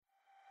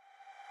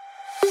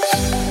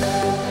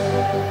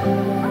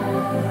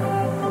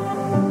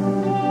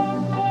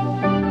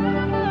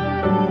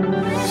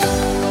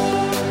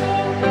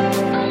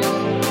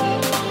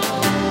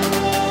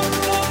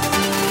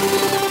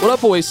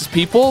up, Oasis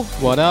people?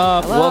 What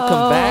up? Hello.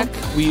 Welcome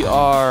back. We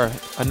are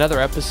another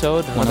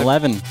episode.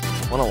 111.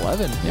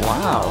 111? Yeah.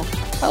 Wow.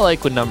 I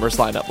like when numbers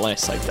line up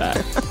nice like that.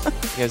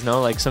 You guys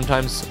know, like,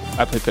 sometimes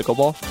I play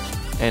pickleball,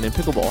 and in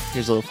pickleball,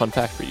 here's a little fun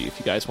fact for you if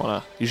you guys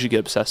want to, you should get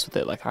obsessed with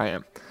it like I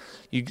am.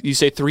 You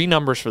say three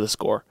numbers for the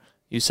score.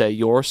 You say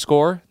your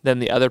score, then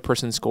the other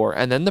person's score,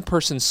 and then the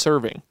person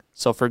serving.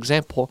 So, for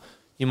example,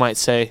 you might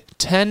say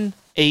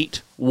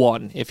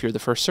 10-8-1 if you're the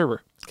first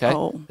server. Okay?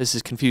 Oh. This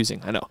is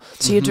confusing, I know.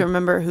 So you have to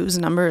remember whose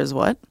number is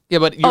what? Yeah,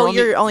 but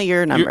you're only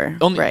your number.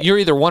 Right. You're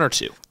either one or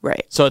two.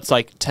 Right. So it's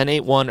like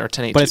 10-8-1 or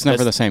 10-8-2. But it's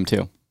never the same,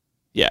 too.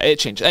 Yeah, it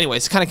changes. Anyway,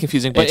 it's kind of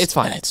confusing, but it's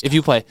fine. If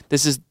you play,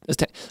 this is...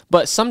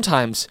 But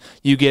sometimes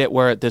you get it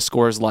where the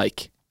score is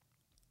like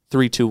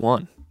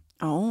 3-2-1.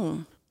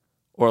 Oh.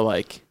 Or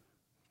like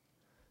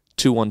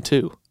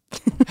 2-1-2.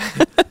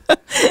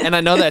 And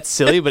I know that's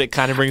silly, but it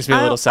kind of brings me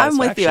a little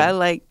satisfaction. I'm with you. I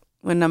like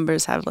when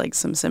numbers have like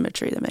some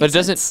symmetry that makes But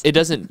sense. it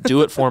doesn't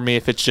do it for me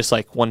if it's just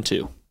like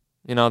 1-2.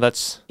 You know,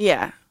 that's...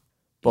 Yeah. You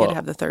Well, gotta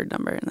have the third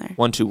number in there.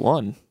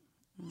 1-2-1.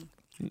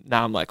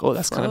 Now I'm like, oh,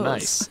 that's kind of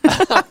nice.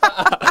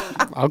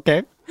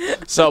 Okay.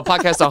 So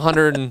podcast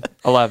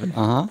 111.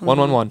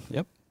 111.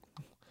 Yep.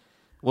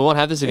 We won't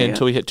have this again There you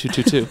until we hit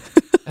 222.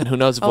 And who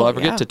knows if we'll ever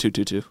yeah. get to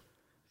 222.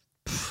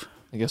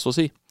 I guess we'll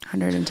see.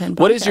 110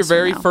 What is your podcasts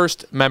very from now.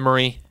 first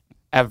memory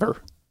ever?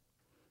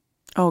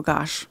 Oh,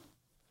 gosh.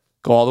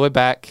 Go all the way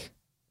back.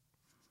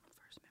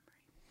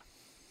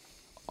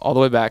 All the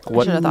way back. I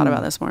What? should have thought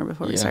about this more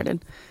before we Yeah.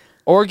 started.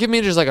 Or give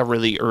me just like a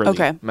really early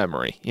Okay.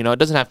 memory. You know, it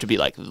doesn't have to be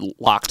like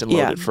locked and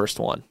loaded Yeah. first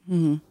one.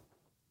 Mm-hmm.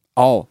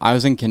 Oh, I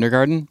was in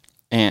kindergarten,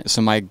 and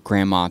so my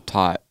grandma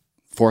taught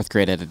 4th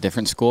grade at a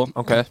different school.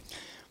 Okay.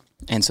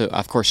 And so,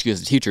 of course, she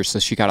was a teacher, so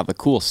she got all the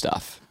cool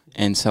stuff.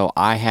 And so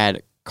I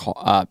had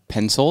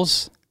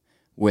pencils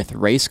with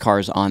race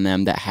cars on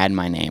them that had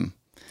my name.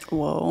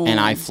 Whoa. And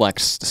I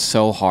flexed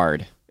so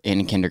hard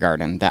in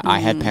kindergarten that I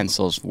had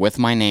pencils with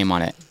my name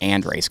on it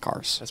and race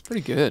cars. That's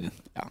pretty good.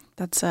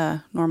 That's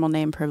a normal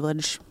name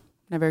privilege.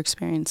 Never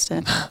experienced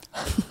it.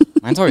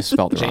 Mine's always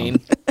spelled wrong.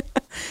 Jane.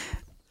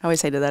 I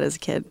always hated that as a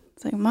kid.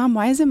 It's like, Mom,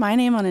 why isn't my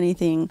name on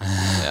anything?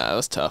 Yeah, that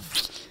was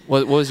tough.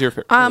 What was your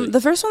favorite?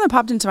 The first one that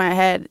popped into my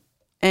head,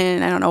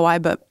 and I don't know why,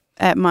 but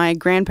at my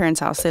grandparents'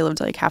 house, they lived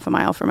like half a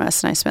mile from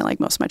us, and I spent like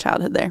most of my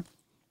childhood there.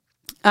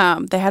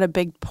 They had a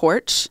big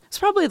porch. It's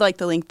probably like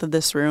the length of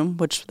this room,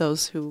 which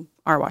those who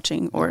are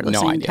watching or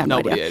listening idea. have no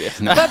Nobody idea.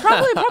 idea. But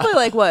probably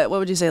like what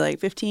would you say, like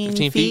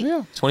 15 feet?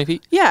 Yeah. 20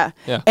 feet? Yeah.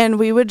 Yeah. And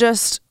we would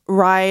just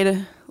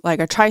ride like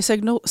a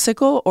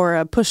tricycle or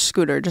a push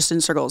scooter just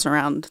in circles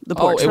around the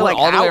porch it for went like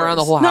all the way around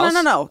the hours. whole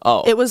house? No.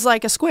 Oh. It was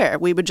like a square.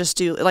 We would just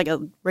do like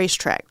a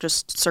racetrack,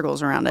 just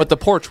circles around it. But the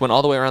porch went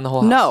all the way around the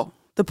whole house? No,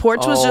 the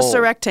porch was just Oh.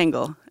 a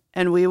rectangle,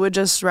 and we would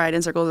just ride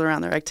in circles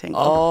around the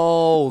rectangle.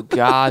 Oh,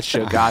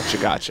 gotcha.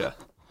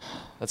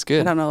 That's I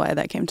good. don't know why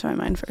that came to my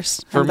mind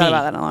first. I For haven't me, thought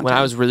about that in a long when time.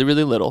 I was really,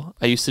 really little,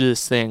 I used to do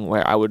this thing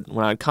where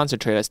when I would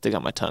concentrate, I'd stick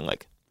out my tongue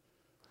like,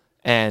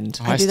 and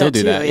I still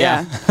do that.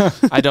 Yeah.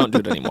 I don't do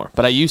it anymore,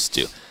 but I used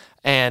to.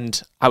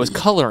 And I was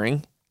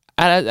coloring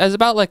as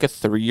about like a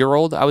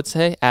 3-year-old, I would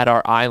say, at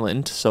our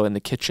island, so in the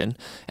kitchen.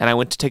 And I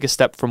went to take a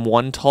step from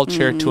one tall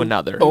chair to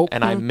another,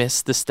 and I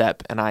missed the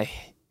step, and I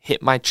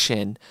hit my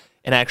chin,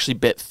 and I actually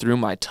bit through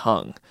my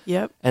tongue.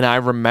 Yep. And I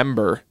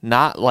remember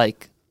not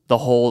like the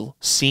whole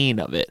scene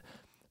of it,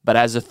 but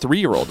as a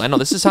 3-year-old, I know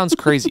this sounds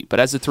crazy, but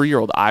as a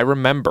 3-year-old, I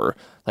remember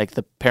like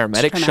the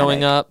paramedic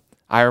showing up.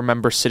 I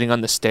remember sitting on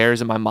the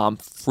stairs and my mom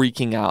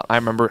freaking out. I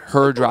remember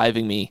her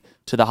driving me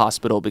to the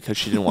hospital because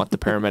she didn't want the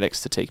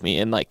paramedics to take me.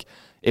 And like,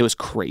 it was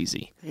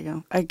crazy. There you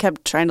go. I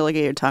kept trying to look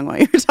at your tongue while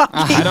you were talking.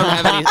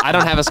 I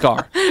don't have a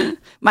scar.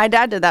 My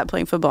dad did that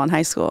playing football in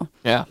high school.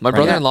 Yeah. My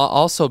brother-in-law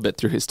also bit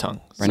through his tongue.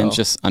 Brennan's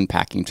so just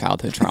unpacking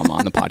childhood trauma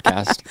on the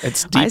podcast.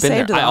 it's I deep in there.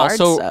 saved the hard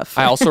stuff.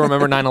 I also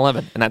remember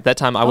 9/11. And at that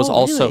time I was Oh,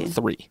 also really?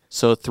 3.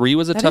 So 3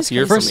 was a That tough is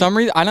year crazy. for For me. some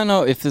reason, I don't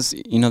know if this,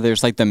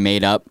 there's like the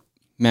made up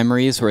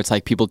memories where it's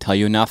like people tell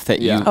you enough that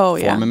you Oh, form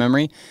yeah. a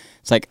memory.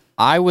 It's like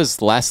I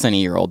was less than a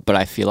year old, but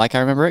I feel like I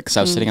remember it because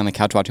I was sitting on the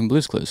couch watching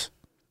Blue's Clues.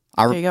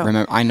 There you go.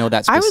 remember. I know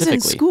that I was specifically.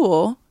 in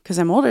school because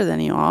I'm older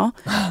than you all,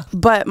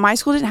 but my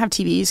school didn't have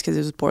TVs because it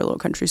was a poor little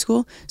country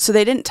school. So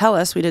they didn't tell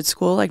us. We did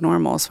school like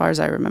normal as far as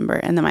I remember.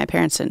 And then my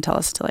parents didn't tell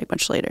us until like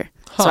much later.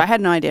 So I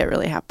had no idea it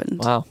really happened.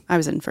 Wow. I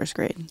was in first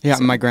grade. Yeah,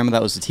 So- my grandma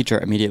that was the teacher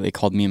immediately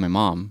called me and my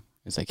mom.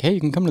 It was like, hey, you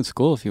can come to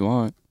school if you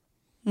want.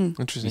 Be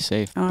Interesting.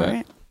 safe. All but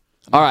right.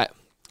 All right.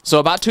 So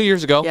about 2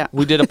 years ago, Yeah.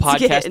 we did a Let's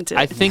get podcast. into it.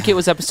 I think it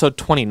was episode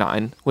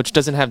 29, which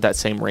doesn't have that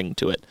same ring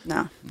to it.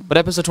 No. But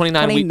episode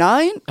 29,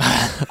 29?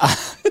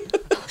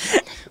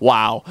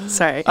 wow.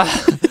 Sorry.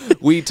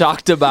 We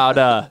talked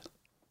about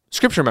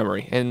scripture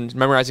memory and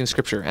memorizing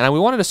scripture. And we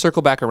wanted to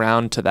circle back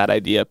around to that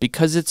idea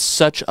because it's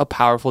such a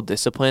powerful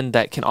discipline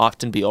that can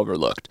often be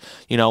overlooked.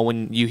 You know,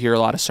 when you hear a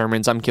lot of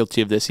sermons, I'm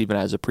guilty of this even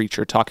as a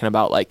preacher, talking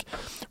about like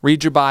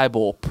read your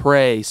Bible,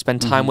 pray,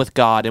 spend time with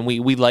God. And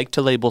we like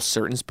to label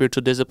certain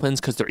spiritual disciplines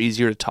because they're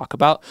easier to talk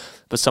about.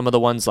 But some of the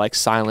ones like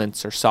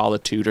silence or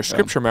solitude or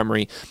scripture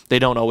memory, they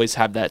don't always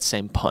have that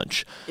same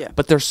punch. Yeah.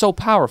 But they're so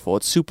powerful.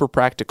 It's super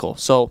practical.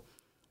 So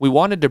we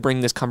wanted to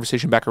bring this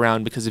conversation back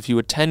around because if you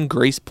attend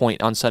Grace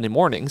Point on Sunday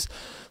mornings,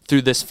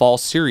 through this fall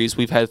series,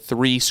 we've had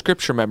 3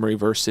 scripture memory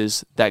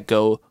verses that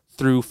go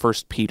through 1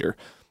 Peter.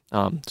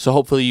 So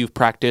hopefully you've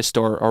practiced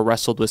or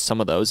wrestled with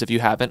some of those. If you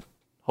haven't,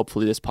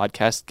 hopefully this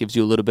podcast gives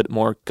you a little bit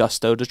more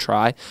gusto to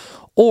try.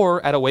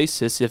 Or at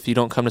Oasis, if you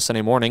don't come to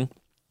Sunday morning,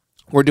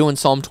 we're doing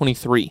Psalm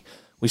 23.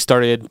 We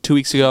started 2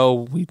 weeks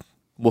ago.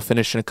 We'll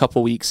finish in a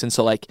couple weeks. And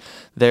so like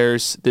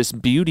there's this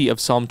beauty of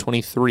Psalm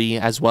 23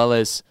 as well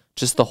as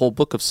just the whole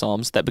book of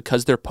Psalms, that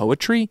because they're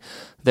poetry,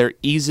 they're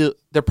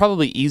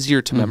probably easier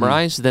to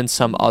memorize than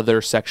some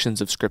other sections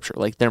of scripture.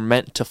 Like they're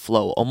meant to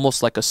flow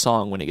almost like a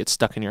song when it gets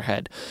stuck in your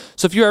head.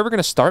 So if you're ever going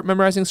to start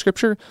memorizing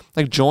scripture,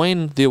 like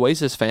join the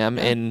Oasis fam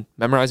in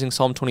memorizing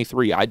Psalm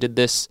 23. I did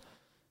this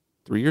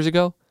 3 years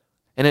ago,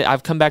 and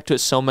I've come back to it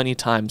so many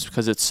times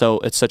because it's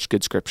such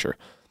good scripture.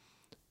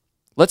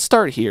 Let's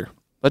start here.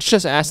 Let's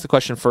just ask the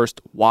question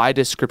first, why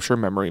does scripture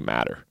memory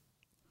matter?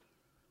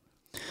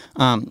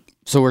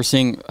 So we're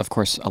seeing, of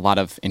course, a lot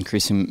of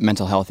increasing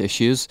mental health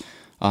issues.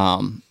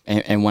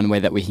 And one way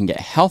that we can get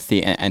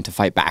healthy and to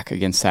fight back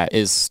against that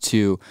is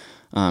to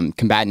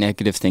combat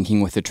negative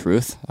thinking with the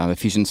truth.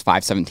 Ephesians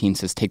 5:17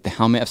 says, take the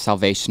helmet of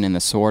salvation and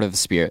the sword of the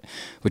Spirit,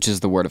 which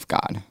is the word of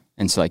God.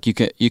 And so like you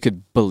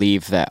could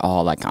believe that,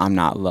 oh, like I'm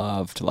not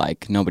loved,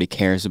 like nobody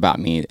cares about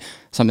me,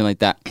 something like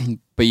that.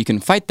 But you can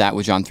fight that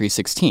with John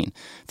 3:16.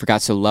 For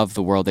God so loved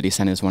the world that he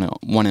sent his one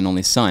and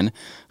only son,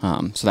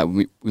 so that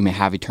we may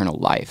have eternal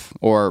life.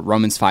 Or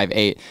Romans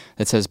 5:8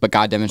 that says, but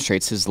God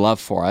demonstrates his love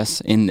for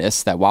us in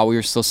this, that while we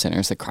were still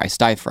sinners, that Christ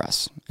died for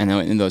us. And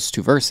in those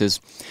 2 verses,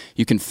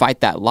 you can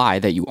fight that lie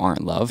that you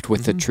aren't loved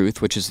with the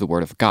truth, which is the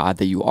word of God,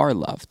 that you are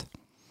loved.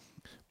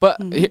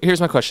 But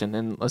here's my question,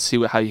 and let's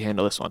see how you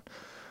handle this one.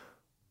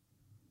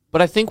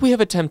 But I think we have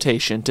a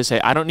temptation to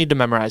say, I don't need to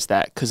memorize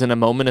that because in a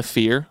moment of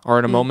fear or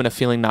in a moment of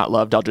feeling not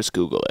loved, I'll just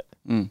Google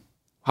it.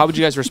 How would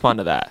you guys respond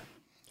to that?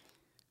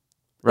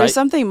 Right? There's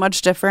something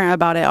much different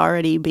about it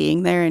already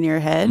being there in your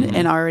head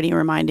and already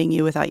reminding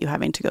you without you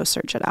having to go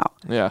search it out.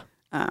 Yeah.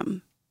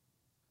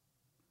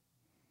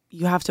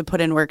 You have to put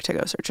in work to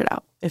go search it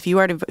out. If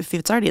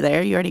it's already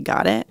there, you already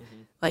got it.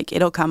 Like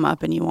it'll come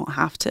up and you won't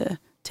have to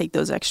take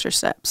those extra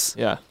steps.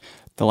 Yeah.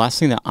 The last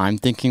thing that I'm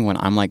thinking when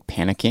I'm like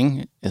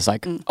panicking is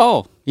like,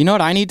 oh, you know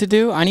what I need to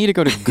do? I need to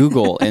go to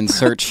Google and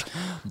search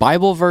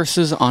Bible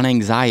verses on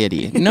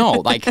anxiety. No,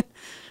 like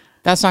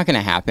that's not going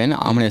to happen.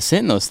 I'm going to sit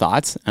in those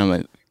thoughts. I'm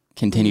going to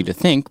continue to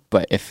think.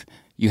 But if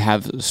you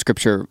have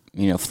scripture,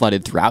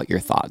 flooded throughout your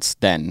thoughts,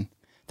 then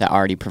that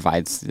already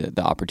provides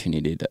the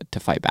opportunity to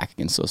fight back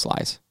against those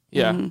lies.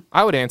 Yeah,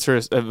 I would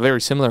answer a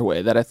very similar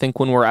way, that I think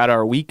when we're at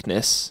our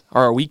weakness,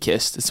 or our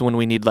weakest, it's when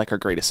we need like our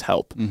greatest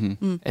help.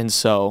 And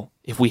so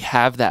if we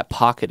have that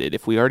pocketed,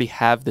 if we already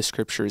have the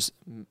scriptures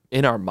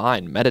in our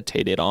mind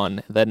meditated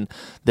on, then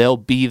they'll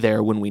be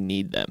there when we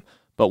need them.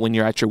 But when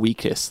you're at your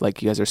weakest,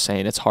 like you guys are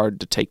saying, it's hard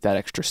to take that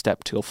extra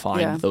step to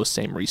find those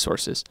same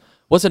resources.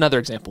 What's another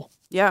example?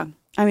 Yeah.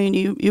 I mean,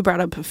 you brought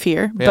up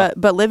fear, but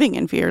living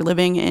in fear,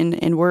 living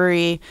in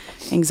worry,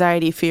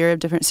 anxiety, fear of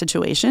different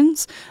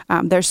situations,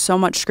 there's so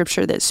much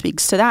scripture that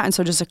speaks to that. And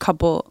so just a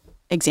couple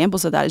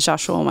examples of that is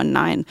Joshua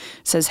 1:9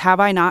 says, have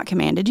I not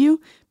commanded you?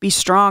 Be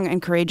strong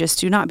and courageous.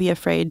 Do not be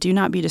afraid. Do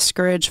not be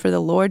discouraged, for the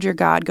Lord your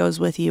God goes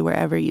with you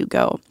wherever you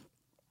go.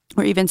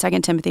 Or even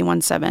 2 Timothy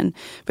 1:7,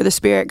 for the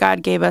Spirit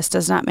God gave us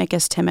does not make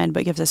us timid,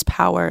 but gives us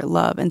power,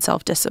 love, and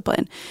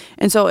self-discipline.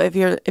 And so if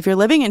you're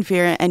living in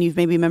fear and you've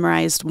maybe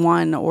memorized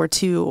 1 or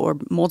 2 or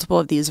multiple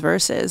of these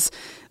verses,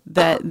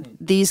 that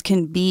these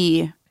can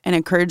be an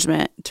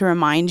encouragement to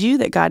remind you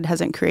that God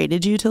hasn't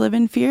created you to live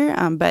in fear,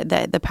 but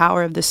that the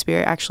power of the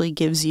Spirit actually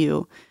gives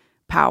you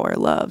power,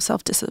 love,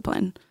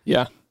 self-discipline.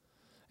 Yeah,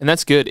 and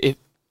that's good.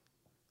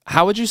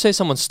 How would you say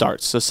someone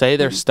starts? So say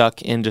they're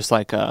stuck in just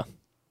like a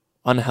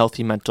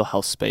unhealthy mental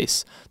health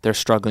space. They're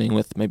struggling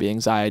with maybe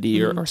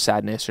anxiety or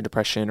sadness or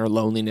depression or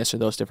loneliness or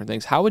those different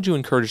things. How would you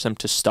encourage them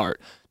to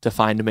start to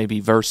find maybe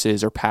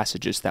verses or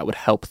passages that would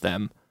help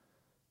them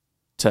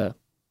to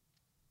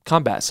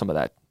combat some of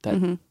that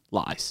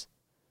lies?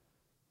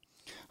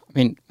 I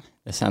mean,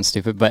 that sounds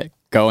stupid, but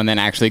go and then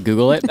actually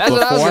Google it That's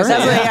what I was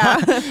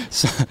gonna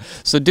say.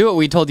 So do what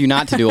we told you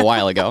not to do a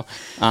while ago.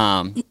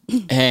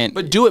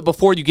 But do it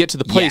before you get to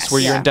the place where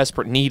you're in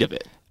desperate need of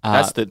it.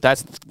 That's the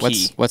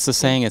key. What's the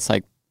saying? It's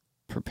like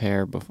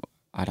prepare before.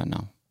 I don't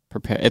know.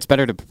 Prepare. It's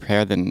better to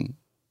prepare than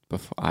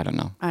before. I don't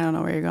know. I don't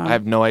know where you're going. I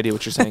have no idea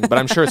what you're saying, but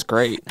I'm sure it's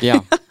great.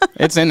 Yeah,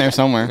 it's in there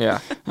somewhere.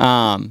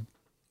 Yeah.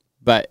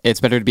 But it's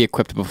better to be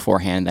equipped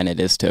beforehand than it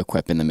is to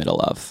equip in the middle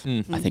of.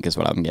 I think is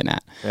what I'm getting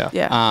at. Yeah.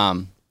 Yeah.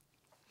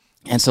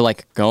 And so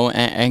like go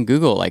and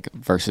Google like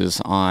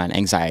verses on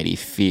anxiety,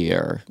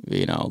 fear,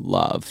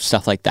 love,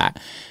 stuff like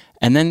that.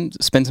 And then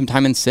spend some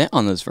time and sit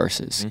on those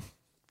verses.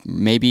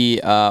 Maybe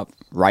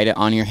write it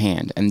on your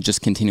hand and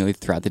just continually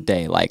throughout the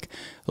day, like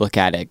look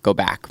at it, go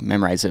back,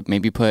 memorize it.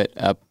 Maybe put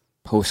a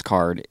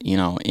postcard,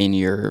 in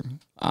your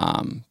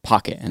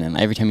pocket. And then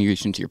every time you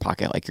reach into your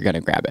pocket, like you're going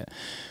to grab it.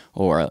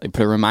 Or like,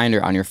 put a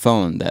reminder on your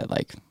phone that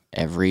like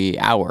every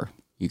hour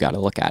you got to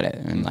look at it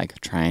and like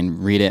try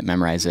and read it,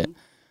 memorize it.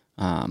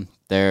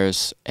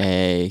 There's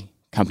a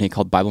company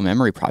called Bible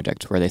Memory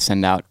Project where they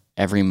send out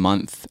every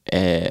month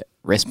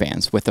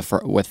wristbands with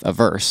a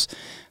verse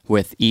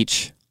with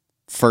each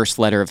first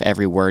letter of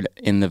every word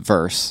in the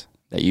verse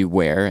that you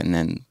wear, and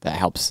then that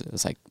helps.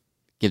 It's like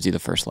gives you the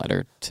first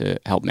letter to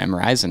help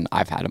memorize. And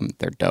I've had them;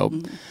 they're dope.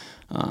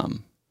 But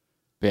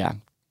yeah,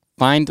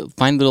 find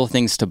little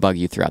things to bug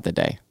you throughout the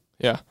day.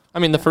 Yeah. I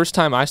mean, the first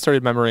time I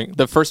started memorizing,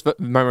 the first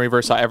memory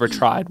verse I ever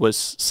tried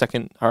was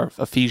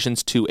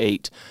Ephesians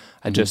 2:8.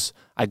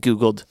 I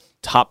Googled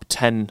top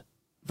 10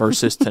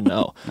 verses to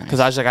know, because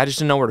I was like, I just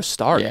didn't know where to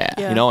start. Yeah.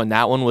 And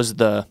that one was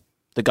the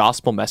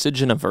gospel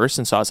message in a verse,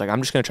 and so I was like,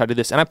 I'm just going to try to do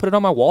this, and I put it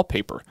on my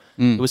wallpaper.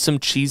 It was some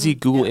cheesy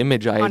Google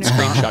image I had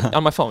screenshot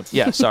on my phone.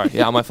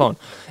 On my phone.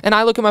 And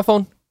I look at my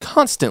phone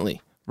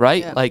constantly.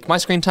 Right? Yeah. Like my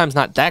screen time's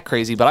not that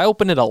crazy, but I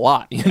open it a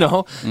lot,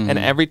 And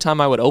every time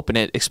I would open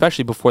it,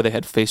 especially before they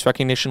had face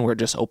recognition where it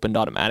just opened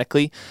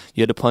automatically,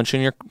 you had to punch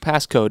in your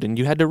passcode and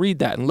you had to read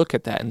that and look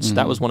at that. And so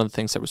that was one of the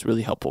things that was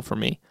really helpful for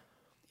me.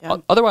 Yeah.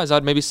 Otherwise,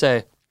 I'd maybe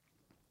say,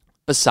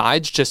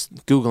 besides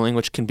just Googling,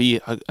 which can be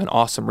an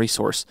awesome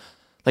resource,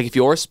 like if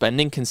you're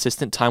spending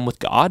consistent time with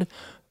God,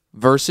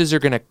 verses are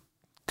going to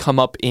come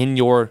up in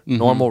your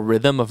normal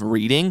rhythm of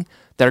reading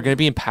that are going to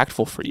be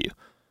impactful for you.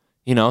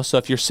 So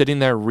if you're sitting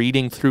there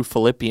reading through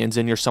Philippians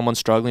and you're someone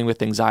struggling with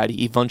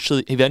anxiety,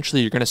 eventually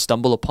you're going to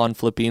stumble upon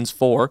Philippians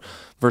 4,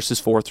 verses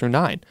 4 through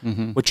 9,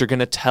 which are going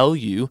to tell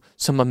you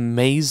some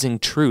amazing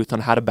truth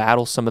on how to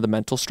battle some of the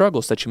mental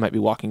struggles that you might be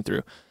walking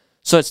through.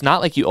 So it's not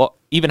like you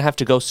even have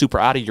to go super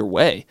out of your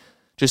way.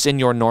 Just in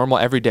your normal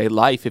everyday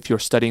life, if you're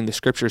studying the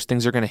scriptures,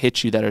 things are going to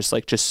hit you that is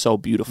like just so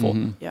beautiful.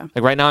 Yeah.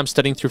 Like right now I'm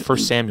studying through 1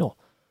 Samuel.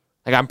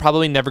 Like I'm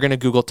probably never going to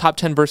Google top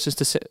 10 verses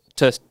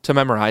to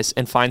memorize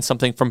and find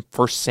something from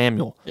 1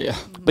 Samuel. Yeah.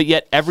 But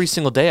yet every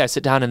single day I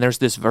sit down and there's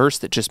this verse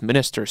that just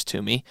ministers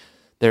to me.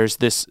 There's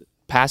this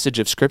passage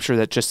of scripture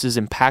that just is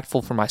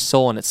impactful for my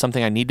soul, and it's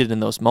something I needed in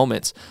those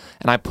moments.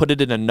 And I put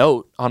it in a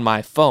note on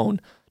my phone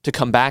to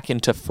come back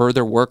and to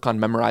further work on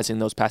memorizing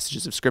those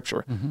passages of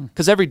scripture.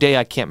 Because every day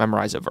I can't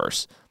memorize a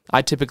verse.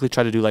 I typically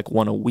try to do like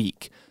one a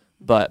week.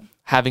 But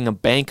having a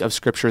bank of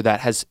scripture that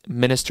has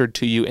ministered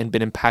to you and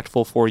been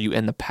impactful for you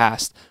in the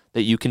past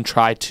that you can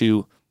try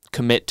to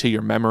commit to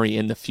your memory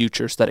in the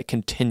future so that it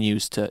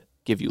continues to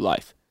give you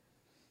life.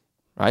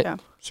 Right? Yeah.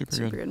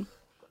 Super good.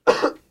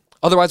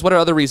 Otherwise, what are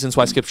other reasons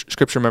why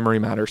scripture memory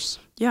matters?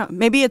 Yeah,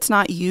 maybe it's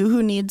not you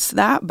who needs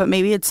that, but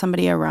maybe it's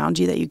somebody around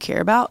you that you care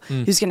about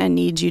who's going to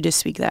need you to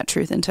speak that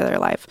truth into their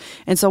life.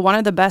 And so one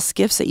of the best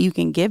gifts that you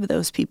can give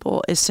those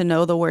people is to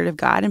know the word of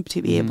God and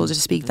to be able to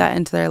speak that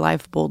into their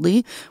life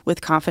boldly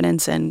with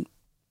confidence and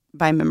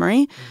by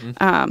memory.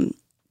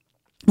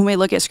 When we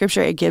look at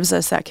scripture, it gives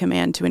us that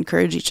command to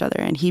encourage each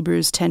other. In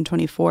Hebrews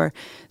 10:24,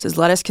 it says,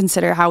 "Let us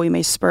consider how we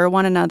may spur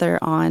one another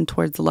on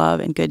towards love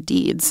and good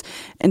deeds."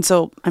 And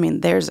so, I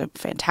mean, there's a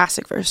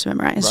fantastic verse to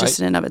memorize just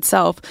in and of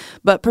itself.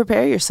 But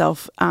prepare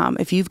yourself.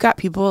 If you've got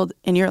people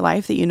in your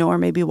life that you know are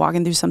maybe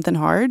walking through something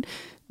hard,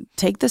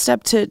 take the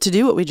step to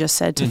do what we just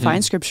said, to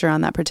find scripture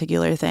on that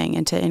particular thing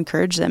and to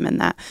encourage them in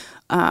that.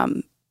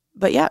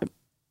 But yeah,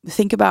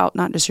 think about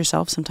not just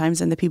yourself sometimes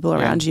and the people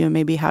around you, and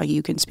maybe how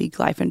you can speak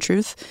life and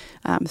truth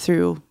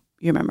through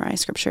your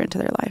memorized scripture into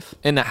their life.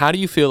 And how do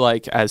you feel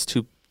like, as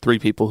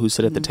 2-3 people who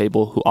sit at the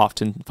table who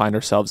often find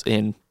ourselves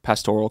in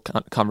pastoral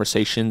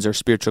conversations or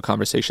spiritual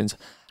conversations,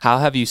 how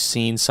have you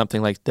seen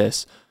something like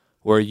this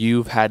where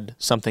you've had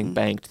something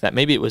banked that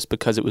maybe it was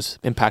because it was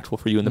impactful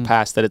for you in the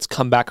past, that it's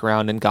come back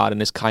around and God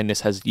in his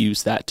kindness has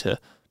used that to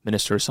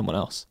minister to someone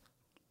else?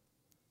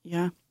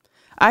 Yeah.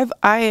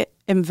 I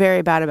am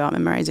very bad about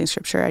memorizing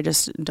scripture. I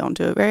just don't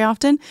do it very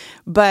often,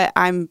 but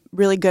I'm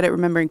really good at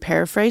remembering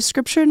paraphrase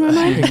scripture in my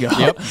mind.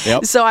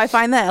 Yep. So I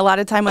find that a lot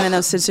of time when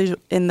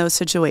in those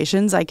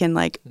situations, I can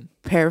like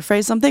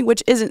paraphrase something,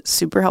 which isn't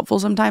super helpful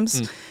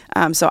sometimes.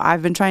 So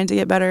I've been trying to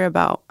get better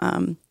about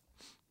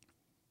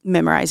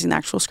memorizing the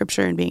actual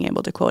scripture and being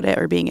able to quote it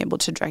or being able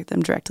to direct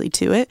them directly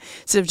to it,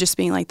 instead of just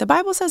being like, the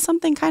Bible says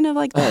something kind of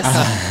like this.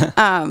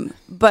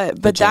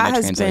 But that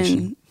has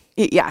been,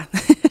 yeah.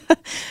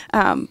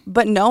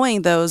 But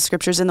knowing those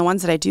scriptures and the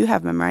ones that I do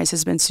have memorized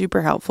has been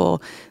super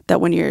helpful, that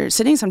when you're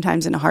sitting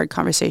sometimes in a hard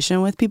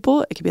conversation with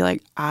people, it could be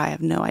like, I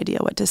have no idea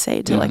what to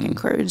say to like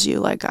encourage you.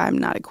 Like, I'm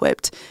not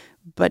equipped,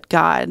 but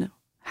God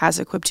has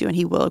equipped you, and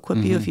he will equip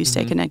you if you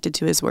stay connected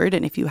to his word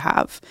and if you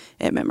have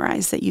it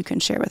memorized that you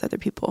can share with other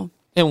people.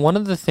 And one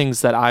of the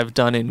things that I've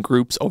done in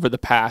groups over the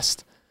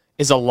past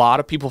is a lot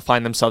of people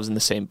find themselves in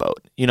the same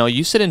boat. You know,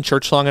 you sit in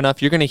church long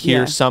enough, you're going to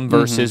hear some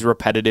verses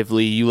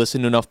repetitively. You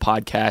listen to enough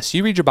podcasts,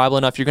 you read your Bible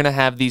enough, you're going to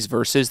have these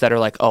verses that are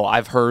like, oh,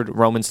 I've heard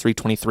Romans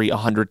 3:23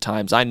 100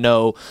 times. I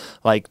know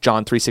like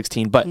John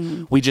 3:16, but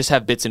we just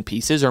have bits and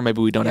pieces, or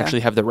maybe we don't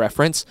actually have the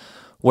reference.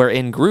 Where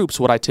in groups,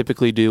 what I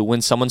typically do when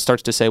someone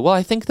starts to say, well,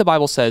 I think the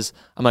Bible says,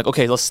 I'm like,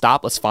 okay, let's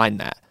stop, let's find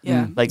that.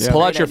 Yeah. Like That's a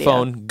pull out great your idea.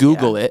 phone,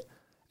 Google it.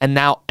 And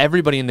now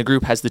everybody in the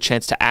group has the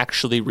chance to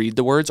actually read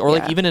the words, or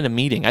like Yeah. even in a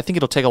meeting. I think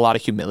it'll take a lot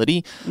of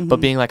humility, but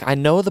being like, I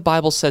know the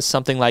Bible says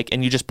something like,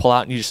 and you just pull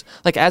out and you just,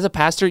 like as a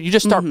pastor, you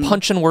just start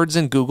punching words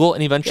in Google,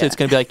 and eventually it's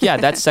going to be like, yeah,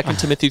 that's 2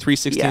 Timothy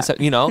 3:16,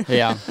 you know?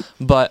 Yeah.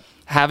 But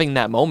having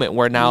that moment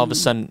where now all of a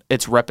sudden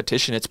it's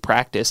repetition, it's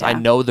practice. I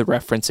know the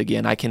reference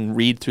again. I can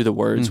read through the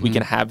words. We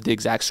can have the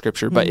exact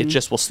scripture, but it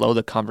just will slow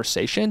the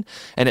conversation,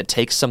 and it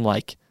takes some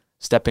like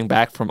stepping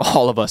back from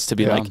all of us to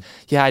be like,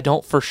 yeah, I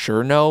don't for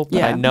sure know,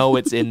 but I know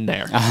it's in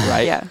there,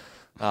 right?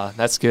 Yeah.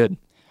 That's good.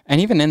 And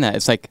even in that,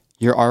 it's like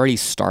you're already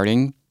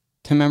starting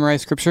to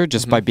memorize scripture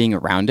just by being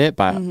around it,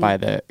 by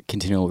the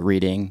continual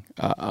reading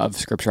of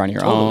scripture on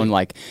your own,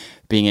 like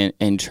being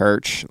in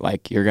church,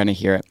 like you're going to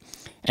hear it.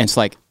 And it's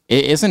like,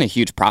 it isn't a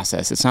huge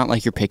process. It's not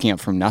like you're picking up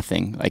from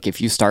nothing. Like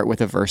if you start with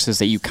the verses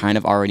that you kind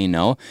of already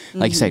know,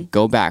 like you said,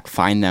 go back,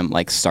 find them,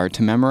 like start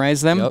to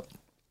memorize them. Yep.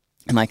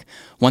 And like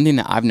one thing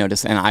that I've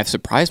noticed and I've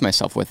surprised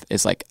myself with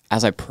is like,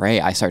 as I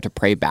pray, I start to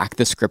pray back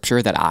the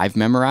scripture that I've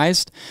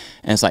memorized.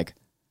 And it's like,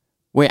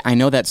 wait, I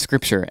know that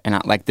scripture. And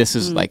like, this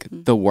is like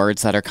the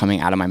words that are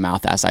coming out of my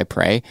mouth as I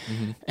pray.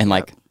 And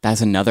like,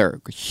 that's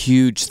another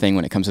huge thing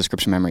when it comes to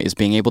scripture memory, is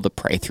being able to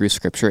pray through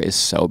scripture is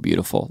so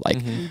beautiful. Like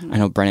I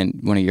know,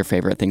 Brennan, one of your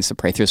favorite things to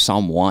pray through is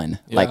Psalm 1.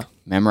 Like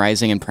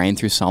memorizing and praying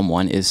through Psalm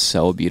 1 is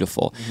so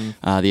beautiful.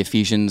 The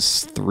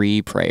Ephesians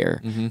 3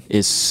 prayer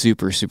is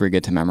super, super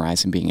good to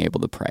memorize and being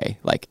able to pray.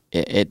 Like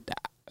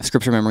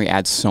scripture memory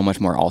adds so much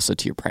more also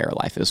to your prayer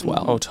life as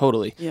well. Oh,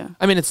 totally. Yeah.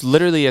 I mean, it's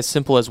literally as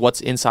simple as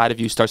what's inside of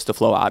you starts to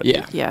flow out of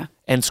you. Yeah.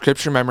 And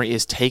scripture memory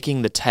is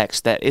taking the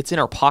text that it's in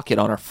our pocket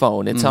on our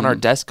phone, it's on our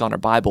desk on our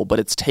Bible, but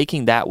it's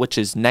taking that which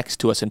is next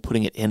to us and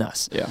putting it in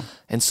us. Yeah.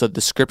 And so the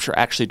scripture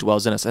actually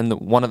dwells in us. And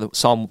one of the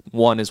Psalm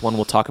 1 is one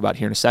we'll talk about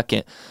here in a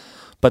second.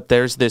 But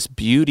there's this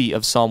beauty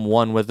of Psalm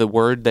 1 where the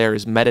word there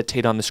is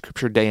meditate on the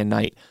scripture day and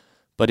night.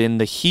 But in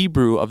the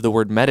Hebrew of the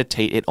word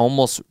meditate, it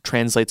almost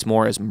translates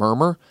more as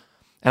murmur.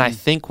 And I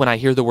think when I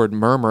hear the word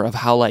murmur of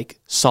how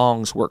like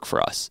songs work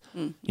for us,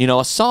 you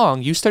know, a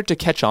song, you start to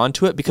catch on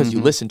to it because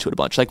you listen to it a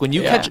bunch. Like when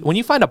you when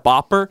you find a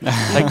bopper,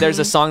 like there's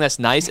a song that's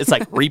nice, it's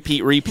like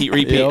repeat.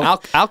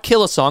 I'll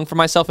kill a song for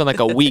myself in like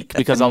a week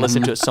because I'll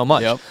listen to it so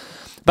much.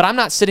 But I'm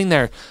not sitting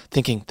there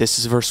thinking, this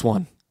is verse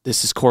 1,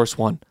 this is chorus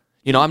 1.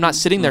 You know, I'm not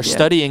sitting there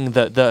studying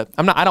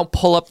I don't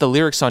pull up the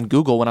lyrics on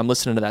Google when I'm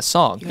listening to that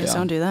song. You guys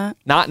don't do that?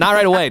 Not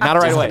right away, not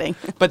right Just away. kidding.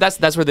 But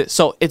that's where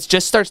so it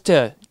just starts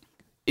to,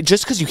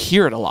 just because you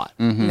hear it a lot.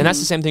 And that's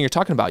the same thing you're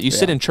talking about. You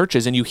sit in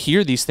churches and you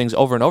hear these things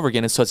over and over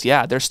again. And so it's,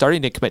 they're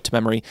starting to commit to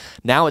memory.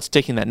 Now it's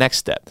taking that next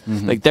step.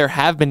 Like there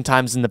have been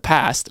times in the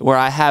past where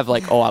I have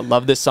like, oh, I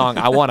love this song.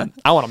 I want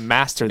to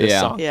master this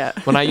song. Yeah.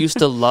 When I used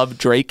to love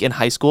Drake in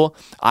high school,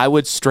 I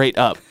would straight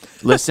up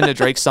listen to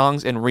Drake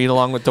songs and read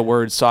along with the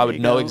words so I would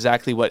know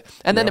exactly what.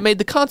 And then it made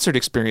the concert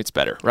experience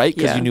better, right?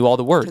 Because you knew all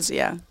the words.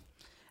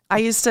 I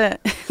used to,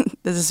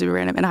 this is super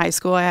random. In high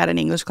school, I had an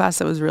English class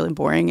that was really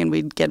boring, and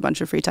we'd get a bunch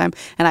of free time,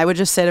 and I would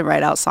just sit and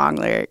write out song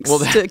lyrics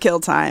to kill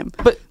time.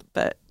 But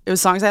it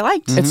was songs I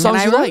liked, and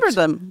songs I remembered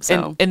them.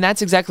 So. And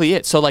that's exactly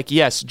it. So like,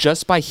 yes,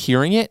 just by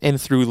hearing it and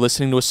through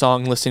listening to a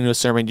song, listening to a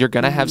sermon, you're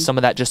going to have some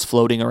of that just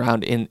floating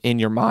around in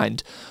your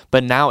mind.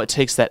 But now it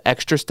takes that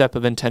extra step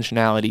of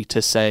intentionality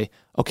to say,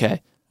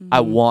 okay,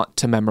 I want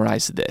to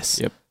memorize this.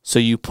 Yep. So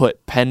you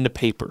put pen to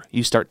paper,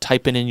 you start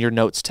typing in your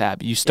notes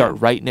tab, you start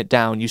writing it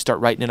down, you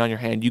start writing it on your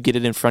hand, you get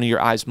it in front of your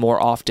eyes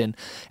more often.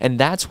 And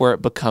that's where it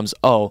becomes,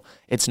 oh,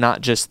 it's not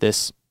just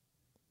this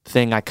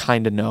thing I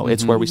kind of know.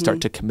 It's where we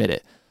start to commit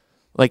it.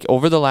 Like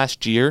over the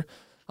last year,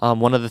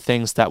 one of the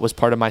things that was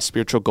part of my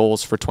spiritual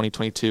goals for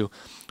 2022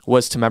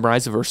 was to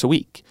memorize a verse a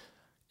week.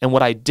 And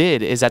what I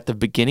did is at the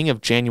beginning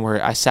of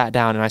January, I sat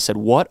down and I said,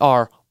 what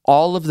are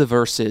all of the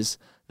verses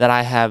that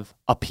I have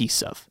a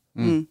piece of?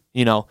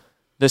 You know,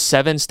 the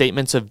 7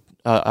 statements of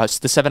the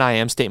 7 I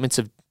am statements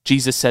of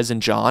Jesus says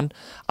in John,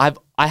 I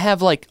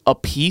have like a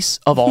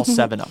piece of all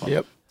 7 of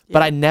them.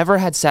 But I never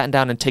had sat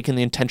down and taken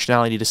the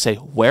intentionality to say,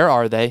 where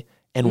are they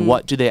and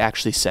what do they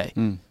actually say?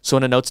 So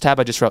in a notes tab,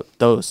 I just wrote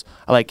those.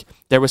 Like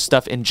there was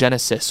stuff in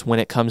Genesis when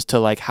it comes to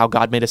like how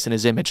God made us in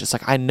his image. It's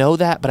like, I know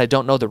that, but I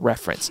don't know the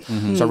reference.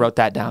 So I wrote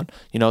that down.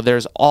 You know, there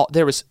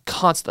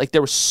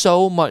was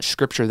so much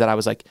scripture that I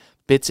was like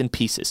bits and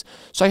pieces.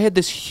 So I had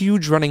this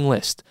huge running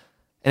list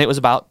and it was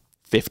about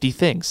 50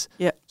 things.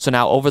 Yeah. So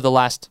now over the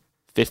last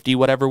 50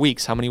 whatever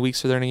weeks, how many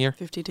weeks are there in a year?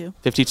 52.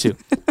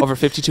 Over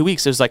 52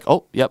 weeks, it was like,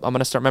 oh, yep, I'm going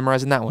to start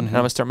memorizing that one. And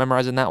I'm going to start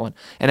memorizing that one.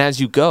 And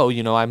as you go,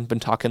 you know, I've been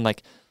talking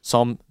like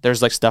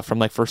there's like stuff from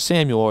like 1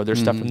 Samuel or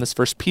there's stuff from this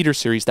 1 Peter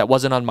series that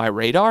wasn't on my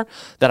radar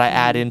that I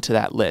add into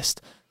that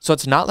list. So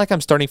it's not like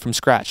I'm starting from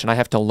scratch and I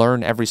have to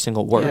learn every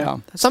single word. Yeah.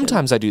 That's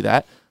Sometimes I do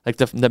that. Like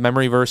the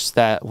memory verse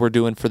that we're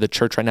doing for the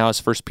church right now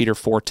is 1 Peter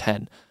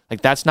 4:10.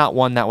 Like that's not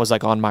one that was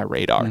like on my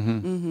radar.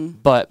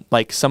 But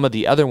like some of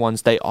the other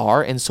ones, they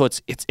are. And so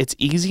it's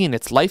easy and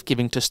it's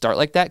life-giving to start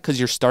like that because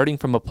you're starting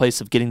from a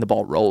place of getting the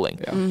ball rolling.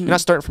 You're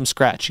not starting from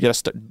scratch. You got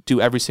to do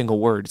every single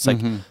word. It's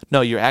like,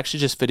 no, you're actually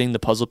just fitting the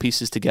puzzle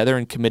pieces together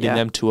and committing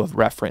them to a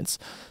reference.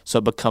 So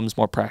it becomes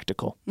more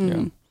practical.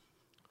 Yeah.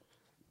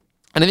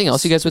 Anything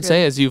else you guys would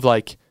say as you've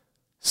like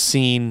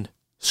seen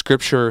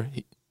scripture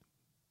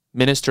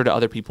minister to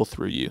other people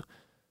through you?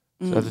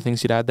 So other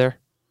things you'd add there?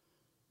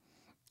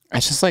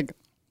 It's just like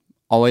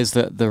always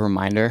the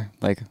reminder,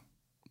 like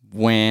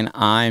when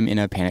I'm in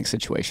a panic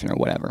situation or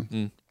whatever,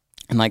 and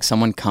like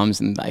someone comes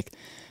and like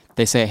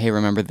they say, hey,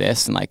 remember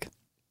this, and like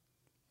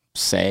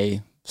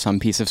say some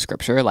piece of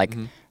scripture, like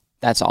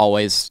that's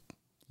always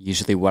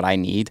usually what I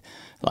need.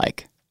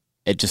 Like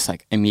it just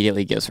like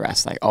immediately gives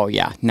rest. Like, oh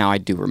yeah, now I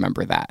do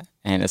remember that.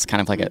 And it's kind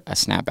of like a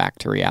snap back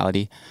to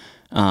reality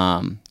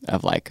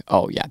of like,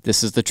 oh yeah,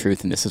 this is the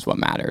truth and this is what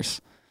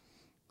matters.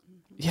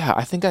 Yeah,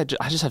 I think I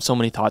just have so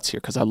many thoughts here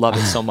because I love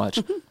it so much.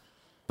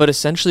 But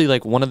essentially,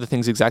 like one of the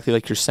things exactly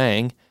like you're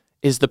saying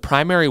is the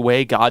primary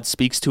way God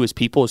speaks to his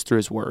people is through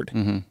his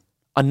word.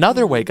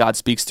 Another way God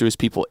speaks through his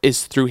people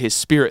is through his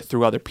spirit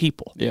through other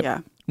people. Yep.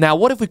 Yeah. Now,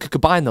 what if we could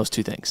combine those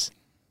two things?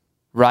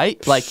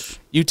 Right? Like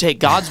you take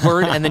God's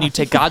word and then you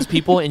take God's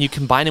people and you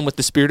combine them with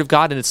the spirit of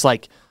God and it's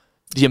like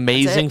the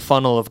amazing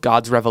funnel of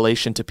God's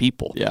revelation to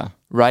people. Yeah.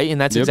 Right? And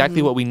that's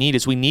exactly what we need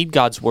is we need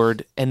God's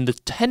word. And the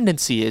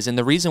tendency is, and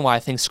the reason why I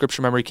think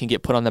scripture memory can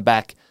get put on the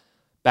back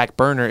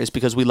burner is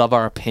because we love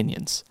our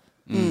opinions.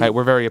 Right?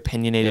 We're very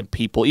opinionated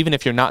people. Even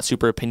if you're not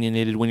super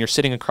opinionated, when you're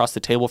sitting across the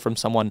table from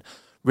someone,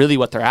 really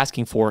what they're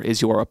asking for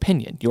is your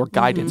opinion, your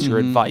guidance, your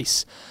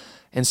advice.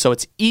 And so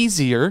it's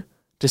easier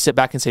to sit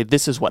back and say,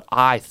 this is what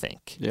I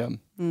think. Yeah.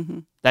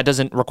 That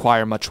doesn't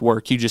require much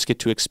work. You just get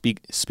to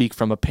speak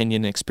from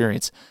opinion and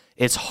experience.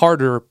 It's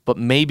harder, but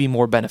maybe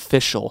more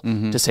beneficial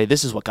to say,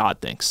 this is what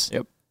God thinks.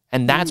 Yep.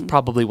 And that's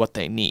probably what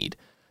they need.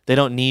 They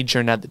don't need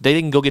your,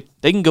 they can go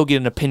get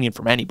an opinion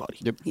from anybody.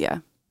 Yep. Yeah.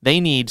 They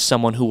need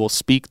someone who will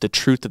speak the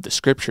truth of the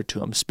scripture to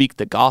them, speak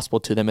the gospel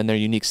to them in their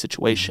unique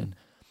situation.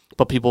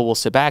 But people will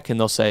sit back and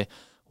they'll say,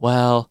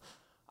 well,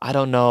 I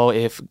don't know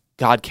if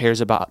God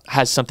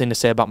has something to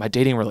say about my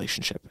dating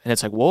relationship. And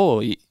it's like,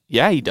 whoa,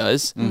 yeah, he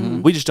does.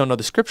 We just don't know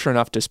the scripture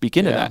enough to speak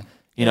into that.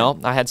 You know,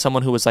 I had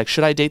someone who was like,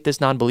 should I date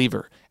this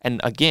non-believer? And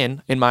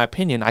again, in my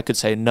opinion, I could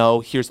say, no,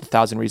 here's the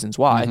 1,000 reasons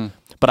why.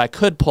 But I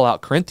could pull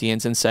out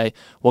Corinthians and say,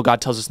 well, God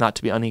tells us not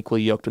to be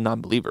unequally yoked with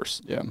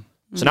non-believers. Yeah.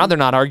 So now they're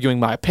not arguing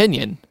my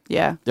opinion.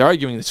 Yeah. They're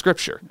arguing the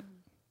scripture.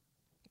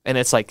 And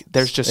it's like,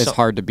 there's just It's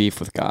hard to beef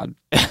with God.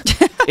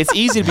 it's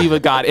easy to be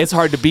with God. It's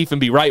hard to beef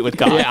and be right with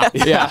God.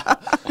 Yeah.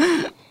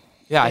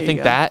 I you think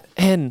go. that.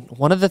 And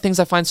one of the things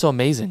I find so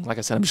amazing, like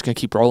I said, I'm just going to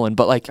keep rolling,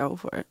 but like, Go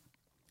for it.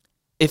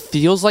 it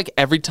feels like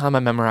every time I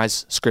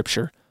memorize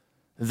scripture,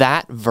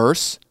 that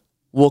verse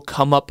will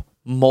come up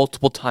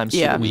multiple times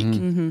through the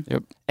week.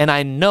 Yep. And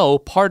I know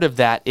part of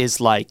that is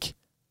like,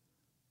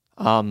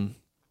 what's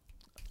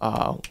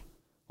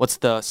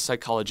the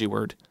psychology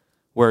word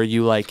where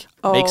you like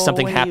make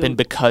something when happen you-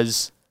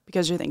 because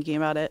Because you're thinking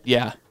about it.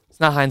 it's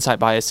not hindsight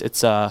bias.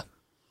 It's I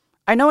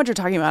know what you're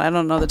talking about. I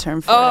don't know the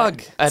term for Ugh.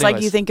 it. It's like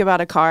Anyways. you think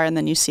about a car and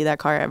then you see that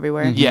car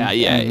everywhere. yeah.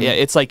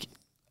 It's like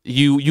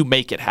you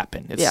make it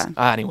happen. It's,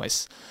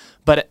 anyways,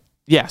 but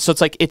so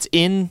it's like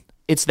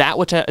it's that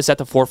which is at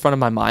the forefront of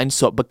my mind.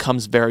 So it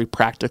becomes very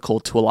practical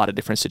to a lot of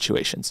different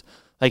situations.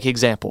 Like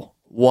example,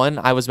 one,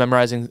 I was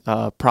memorizing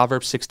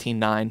Proverbs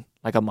 16:9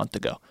 like a month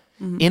ago.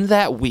 In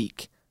that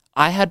week,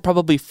 I had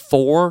probably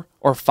 4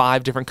 or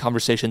 5 different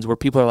conversations where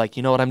people are like,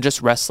 you know what, I'm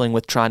just wrestling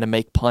with trying to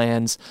make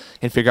plans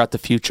and figure out the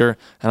future.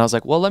 And I was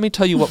like, well, let me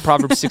tell you what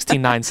Proverbs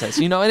 16:9 says,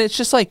 you know, and it's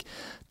just like,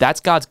 that's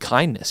God's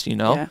kindness, you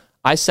know? Yeah.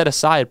 I set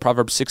aside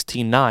Proverbs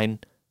 16:9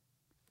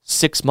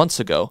 6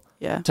 months ago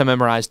to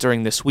memorize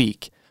during this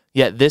week.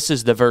 Yet this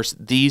is the verse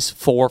these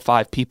 4 or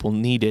 5 people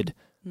needed.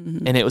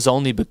 And it was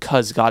only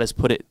because God has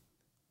put it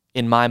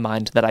in my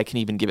mind that I can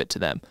even give it to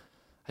them.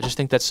 I just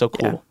think that's so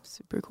Yeah. cool.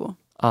 Super cool.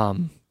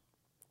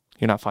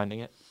 You're not finding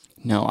it?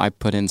 No, I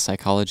put in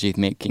psychology,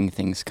 making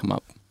things come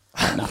up.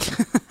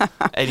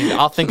 Anyway,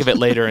 I'll think of it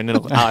later and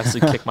I'll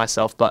actually kick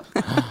myself. But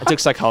I took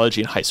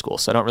psychology in high school,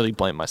 so I don't really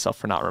blame myself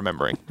for not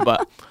remembering.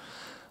 But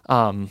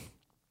I'm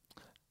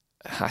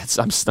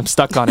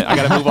stuck on it. I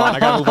gotta move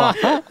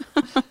on.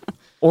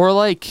 Or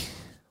like,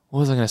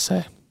 what was I gonna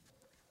say?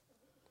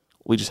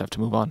 We just have to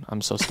move on.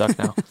 I'm so stuck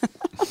now.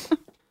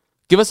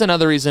 Give us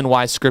another reason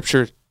why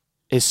scripture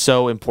is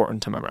so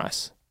important to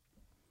memorize.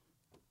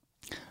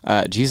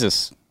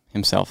 Jesus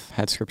himself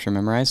had scripture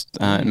memorized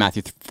in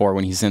Matthew 4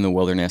 when he's in the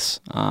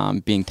wilderness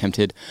being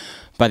tempted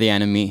by the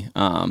enemy.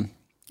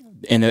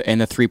 In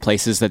the 3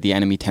 places that the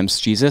enemy tempts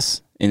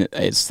Jesus,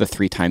 it's the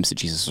 3 times that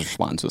Jesus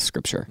responds with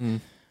scripture.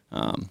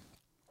 And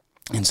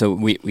so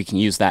we can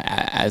use that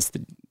as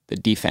the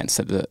defense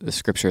of the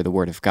scripture, the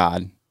word of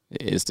God,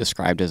 is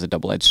described as a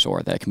double-edged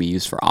sword that can be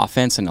used for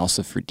offense and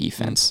also for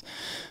defense.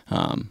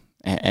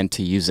 And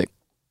to use it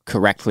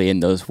correctly in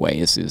those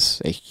ways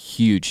is a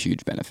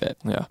huge benefit.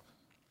 Yeah.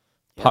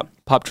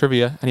 Pop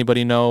trivia.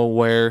 Anybody know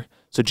where?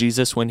 So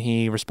Jesus, when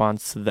he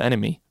responds to the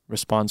enemy,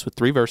 responds with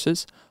 3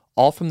 verses,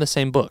 all from the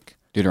same book.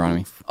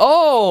 Deuteronomy.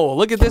 Oh,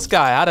 look at this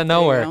guy out of There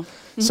you nowhere. go.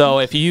 So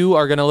if you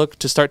are going to look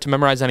to start to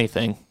memorize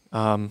anything,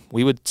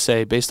 we would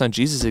say, based on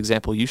Jesus'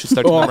 example, you should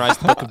start to memorize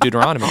the book of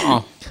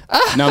Deuteronomy.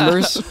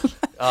 Numbers.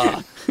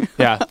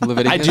 Yeah.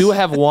 Leviticus. I do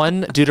have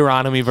one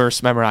Deuteronomy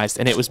verse memorized,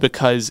 and it was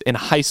because in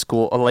high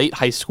school, late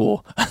high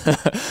school,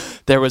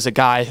 there was a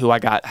guy who I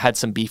had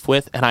some beef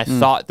with, and I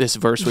thought this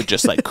verse would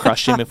just like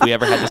crush him if we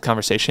ever had this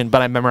conversation,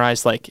 but I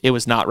memorized like it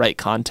was not right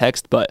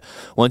context, but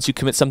once you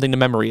commit something to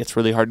memory, it's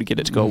really hard to get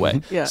it to go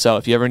away. Yeah. So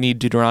if you ever need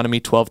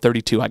Deuteronomy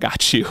 12:32, I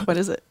got you. What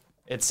is it?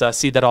 It's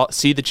see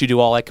that you do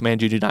all I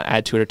command you, do not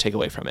add to it or take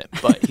away from it.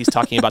 But he's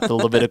talking about the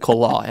Levitical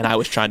law, and I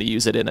was trying to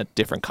use it in a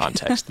different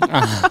context.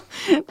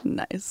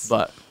 Nice.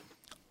 But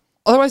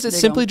otherwise, it's There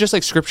you simply go. just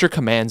like Scripture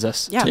commands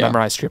us Yeah. to Yeah.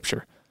 memorize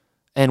Scripture.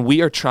 And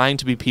we are trying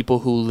to be people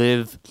who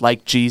live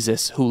like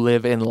Jesus, who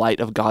live in light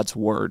of God's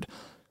Word.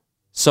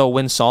 So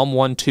when Psalm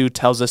 1:2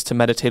 tells us to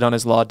meditate on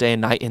His law day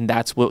and night, and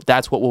that's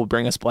what will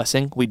bring us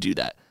blessing, we do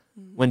that.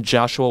 When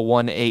Joshua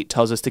 1:8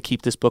 tells us to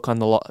keep this book of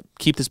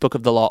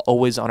the law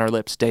always on our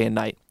lips day and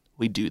night,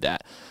 we do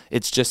that.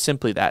 It's just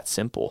simply that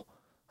simple.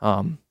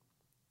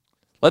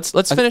 Let's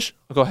finish.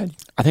 Go ahead.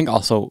 I think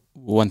also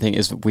one thing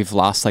is we've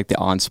lost like the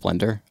awe and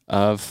splendor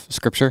of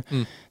Scripture.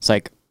 It's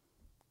like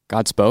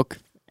God spoke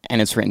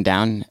and it's written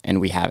down and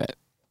we have it.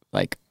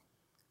 Like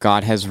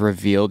God has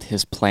revealed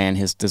His plan,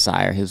 His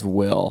desire, His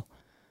will,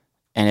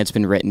 and it's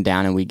been written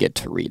down and we get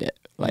to read it.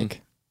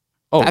 Like,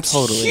 Oh, that's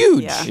totally.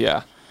 huge. Yeah.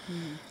 Yeah.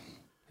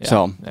 Yeah,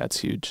 So- that's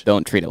huge.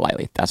 Don't treat it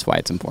lightly. That's why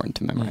it's important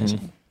to memorize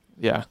it.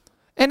 Yeah.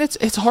 And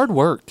it's hard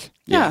work.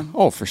 Yeah.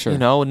 Oh, for sure. You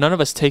know, none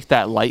of us take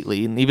that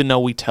lightly. And even though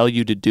we tell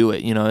you to do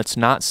it, you know, it's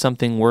not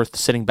something worth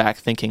sitting back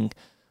thinking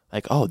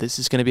like, oh, this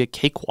is going to be a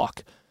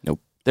cakewalk.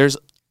 Nope. There's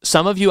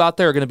some of you out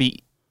there are going to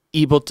be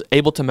able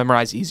to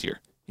memorize easier.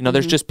 You know,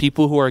 there's just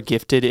people who are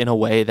gifted in a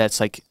way that's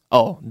like,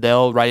 oh,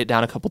 they'll write it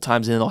down a couple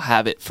times and they'll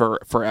have it for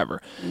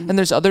forever. And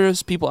there's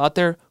others people out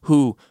there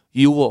who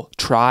you will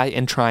try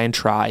and try and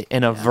try,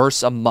 and a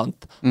verse a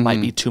month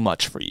might be too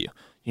much for you.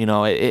 You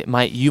know,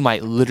 you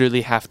might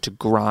literally have to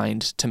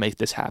grind to make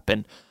this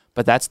happen.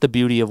 But that's the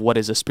beauty of what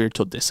is a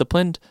spiritual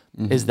discipline,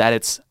 is that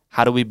it's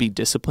how do we be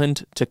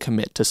disciplined to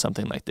commit to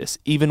something like this,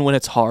 even when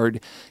it's hard,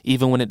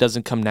 even when it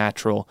doesn't come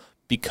natural,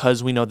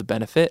 because we know the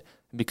benefit,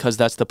 because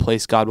that's the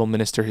place God will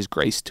minister His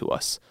grace to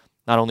us,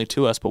 not only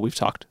to us, but we've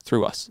talked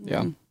through us.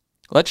 Yeah.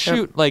 Let's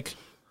shoot like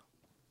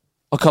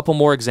a couple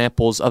more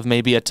examples of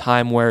maybe a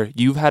time where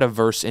you've had a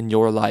verse in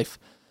your life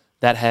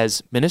that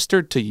has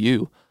ministered to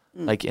you,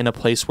 like in a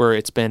place where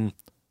it's been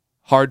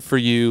hard for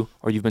you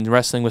or you've been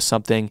wrestling with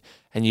something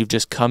and you've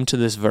just come to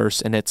this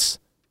verse and it's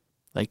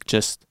like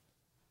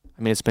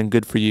it's been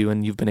good for you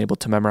and you've been able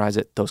to memorize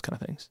it, those kind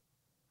of things.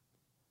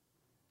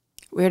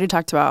 We already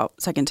talked about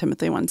 2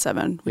 Timothy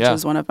 1:7, which Yeah.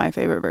 is one of my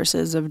favorite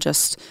verses of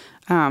just,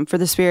 for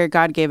the Spirit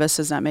God gave us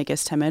does not make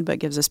us timid, but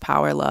gives us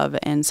power, love,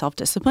 and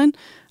self-discipline.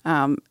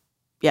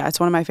 Yeah, it's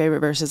one of my favorite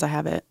verses. I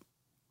have it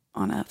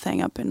on a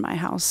thing up in my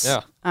house.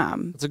 Yeah.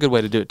 Um, That's a good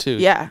way to do it too.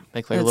 yeah.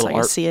 Make like a It's little like I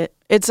art. see it.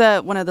 It's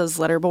one of those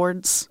letter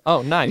boards.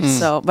 Oh, nice.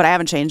 So, but I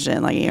haven't changed it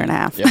in like a year and a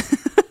half. Yeah.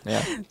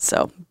 Yeah.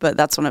 So, but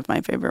that's one of my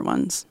favorite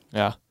ones.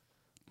 Yeah.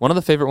 One of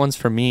the favorite ones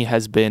for me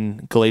has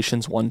been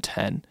Galatians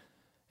 1:10.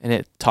 And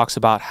it talks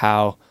about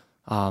how,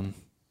 am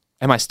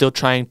I still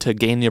trying to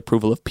gain the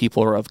approval of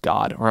people or of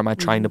God? Or am I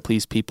trying to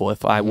please people?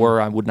 If I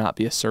were, I would not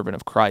be a servant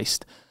of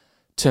Christ.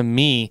 To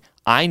me,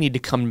 I need to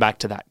come back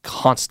to that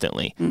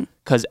constantly.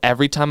 Because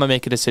every time I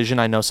make a decision,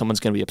 I know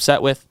someone's going to be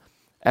upset with.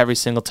 Every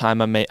single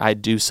time I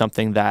do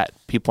something that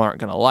people aren't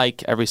going to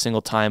like. Every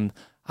single time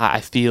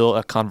I feel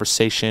a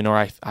conversation or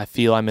I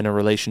feel I'm in a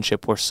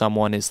relationship where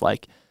someone is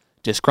like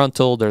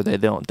disgruntled or they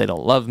don't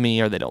love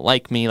me or they don't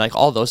like me, like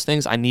all those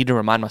things, I need to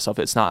remind myself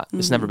it's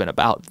never been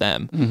about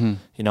them.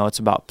 You know, it's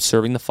about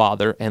serving the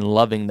Father and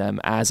loving them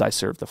as I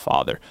serve the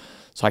Father.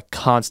 So I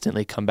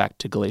constantly come back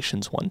to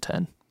Galatians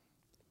 1:10.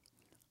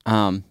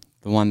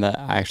 The one that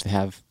I actually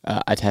have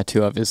a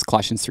tattoo of is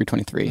Colossians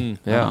 3:23.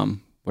 Yeah.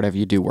 Whatever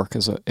you do, work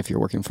if you're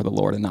working for the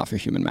Lord and not for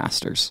human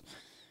masters.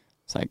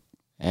 It's like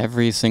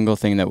every single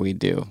thing that we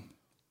do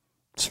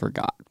is for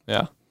God.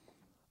 Yeah.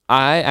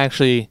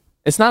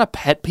 It's not a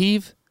pet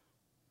peeve,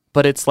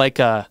 but it's like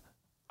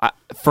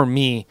for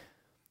me,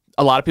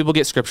 a lot of people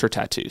get scripture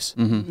tattoos.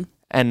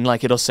 And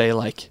like it'll say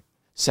like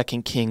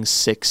 2 Kings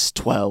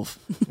 6:12.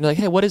 You're like,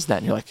 hey, what is that?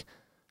 And you're like,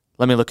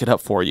 let me look it up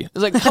for you.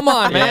 It's like, come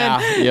on,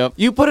 man. Yeah, yep.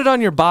 You put it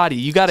on your body.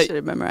 You got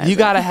Should've memorized You it.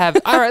 got to have,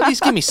 or at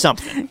least give me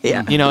something.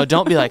 Yeah. You know,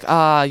 don't be like,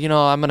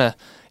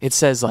 it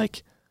says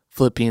like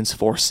Philippians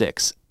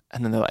 4:6.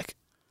 And then they're like,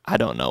 I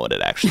don't know what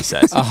it actually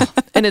says.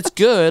 And it's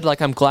good.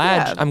 Like, I'm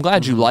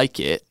glad you like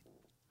it.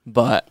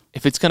 But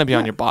if it's going to be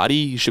on your body,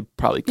 you should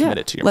probably commit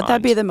it to your Let mind.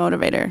 that be the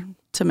motivator.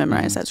 to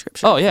memorize that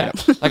scripture. Oh yeah,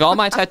 like all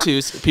my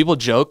tattoos. People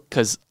joke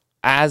because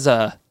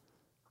Ben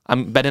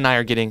and I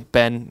are getting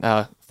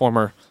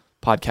former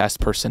podcast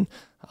person.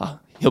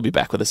 He'll be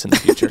back with us in the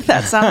future.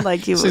 That sounded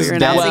like you were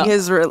announcing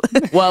his.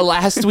 Well,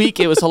 last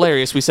week it was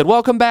hilarious. We said,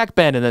 "Welcome back,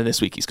 Ben," and then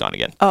this week he's gone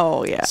again.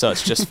 Oh yeah. So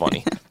it's just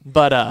funny.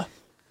 But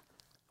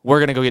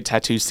we're gonna go get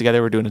tattoos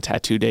together. We're doing a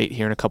tattoo date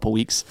here in a couple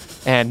weeks,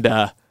 and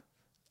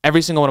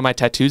every single one of my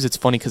tattoos, it's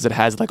funny because it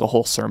has like a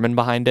whole sermon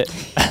behind it.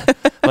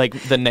 Like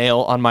the nail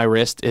on my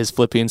wrist is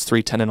Philippians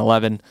 3:10 and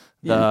 11.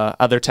 The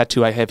other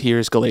tattoo I have here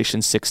is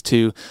Galatians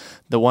 6:2.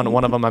 The one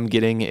of them I'm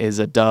getting is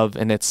a dove,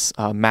 and it's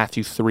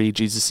Matthew 3,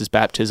 Jesus'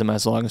 baptism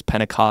as long as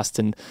Pentecost.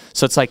 And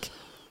so it's like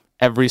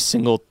every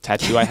single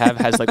tattoo I have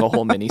has like a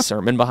whole mini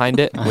sermon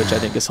behind it, which I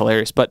think is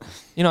hilarious. But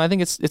I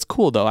think it's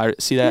cool though. I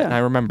see that and I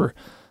remember.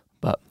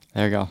 But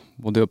there you go.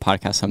 We'll do a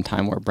podcast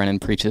sometime where Brennan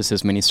preaches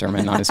his mini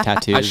sermon on his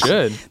tattoos. I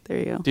should. There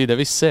you go. Dude, that'd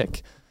be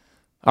sick.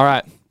 All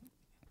right.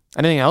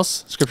 Anything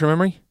else? Scripture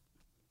memory?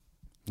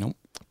 Nope.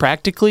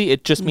 Practically,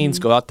 it just means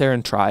go out there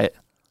and try it.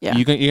 Yeah.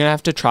 You're going to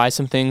have to try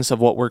some things of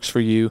what works for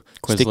you.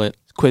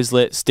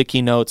 Quizlet,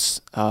 sticky notes,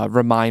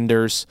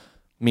 reminders,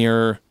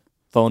 mirror,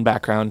 phone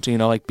background.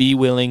 Like be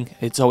willing.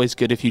 It's always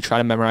good if you try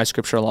to memorize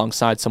scripture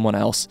alongside someone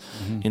else.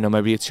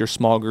 Maybe it's your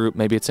small group.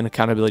 Maybe it's an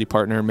accountability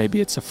partner.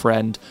 Maybe it's a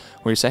friend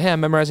where you say, hey, I'm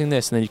memorizing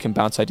this. And then you can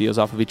bounce ideas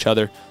off of each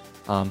other.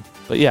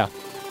 But yeah,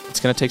 it's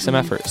going to take some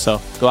effort.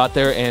 So go out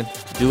there and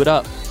do it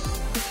up.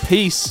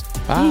 Peace.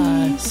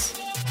 Bye. Peace.